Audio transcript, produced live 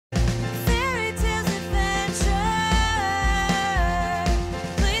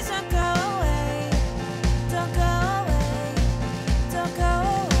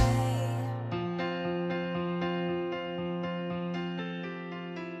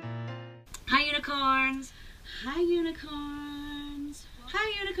unicorns. Hi, unicorns.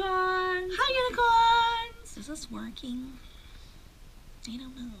 Hi, unicorns. Hi, unicorns. Is this working? I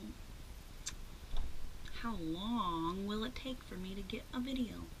don't know. How long will it take for me to get a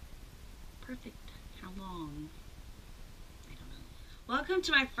video? Perfect. How long? I don't know. Welcome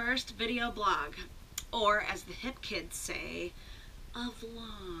to my first video blog, or as the hip kids say, a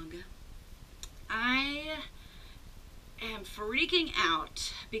vlog. I am freaking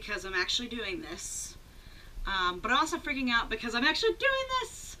out because I'm actually doing this, but also freaking out because I'm actually doing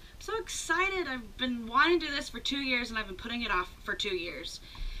this. I'm so excited. I've been wanting to do this for 2 years and I've been putting it off for 2 years.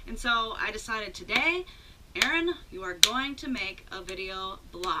 And so I decided today, Erin, you are going to make a video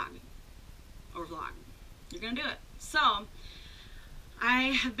blog, or vlog. You're going to do it. So I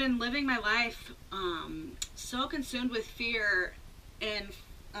have been living my life so consumed with fear and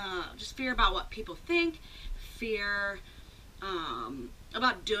just fear about what people think, fear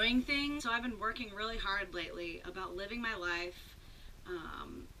about doing things. So I've been working really hard lately about living my life,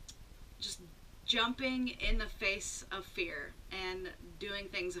 just jumping in the face of fear and doing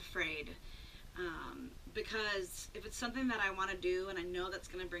things afraid. Because if it's something that I want to do and I know that's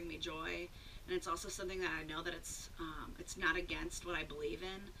going to bring me joy, and it's also something that I know that it's not against what I believe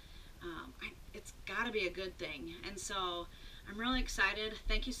in, it's got to be a good thing. And so I'm really excited.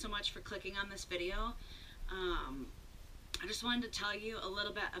 Thank you so much for clicking on this video. I just wanted to tell you a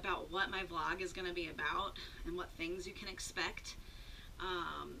little bit about what my vlog is going to be about and what things you can expect.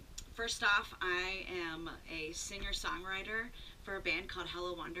 First off, I am a singer-songwriter for a band called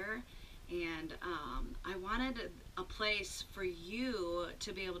Hello Wonder, and I wanted a place for you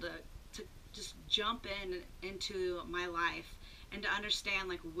to be able to just jump into my life and to understand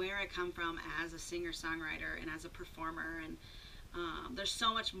like where I come from as a singer-songwriter and as a performer. And there's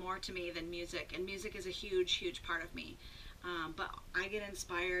so much more to me than music, and music is a huge part of me. But I get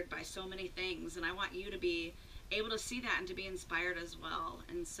inspired by so many things, and I want you to be able to see that and to be inspired as well.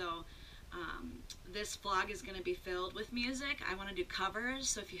 And so this vlog is going to be filled with music. I want to do covers,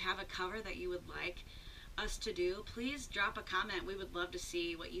 so if you have a cover that you would like us to do, please drop a comment. We would love to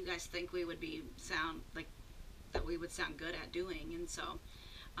see what you guys think we would sound good at doing. And so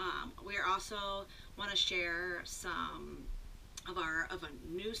we also want to share some of our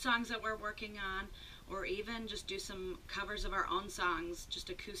new songs that we're working on, or even just do some covers of our own songs just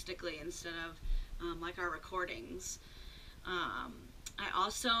acoustically instead of like our recordings. I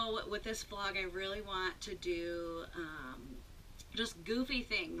also, with this vlog, I really want to do just goofy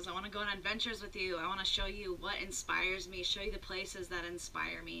things. I want to go on adventures with you. I want to show you what inspires me, show you the places that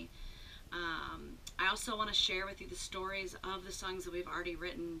inspire me. I also want to share with you the stories of the songs that we've already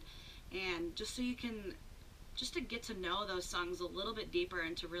written, and just so you can, just to get to know those songs a little bit deeper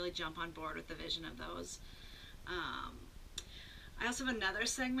and to really jump on board with the vision of those. I also have another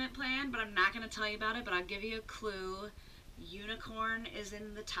segment planned, but I'm not going to tell you about it, but I'll give you a clue. Unicorn is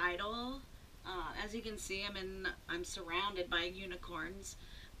in the title. As you can see, I'm surrounded by unicorns.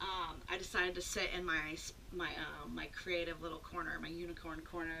 I decided to sit in my creative little corner, my unicorn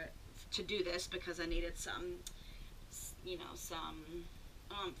corner, to do this because I needed some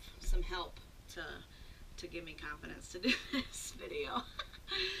help to give me confidence to do this video.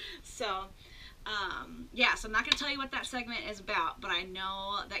 So yeah, so I'm not going to tell you what that segment is about, but I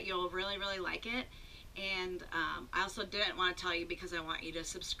know that you'll really like it. And I also didn't want to tell you because I want you to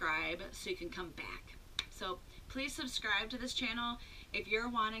subscribe so you can come back. So please subscribe to this channel if you're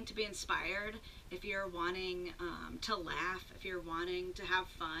wanting to be inspired, if you're wanting to laugh, if you're wanting to have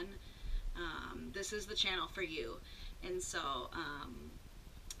fun. This is the channel for you. And so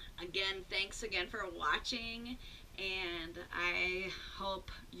again, thanks again for watching, and I hope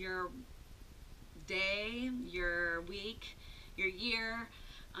your day, your week, your year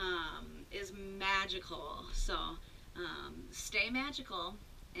is magical. So stay magical,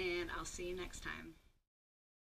 and I'll see you next time.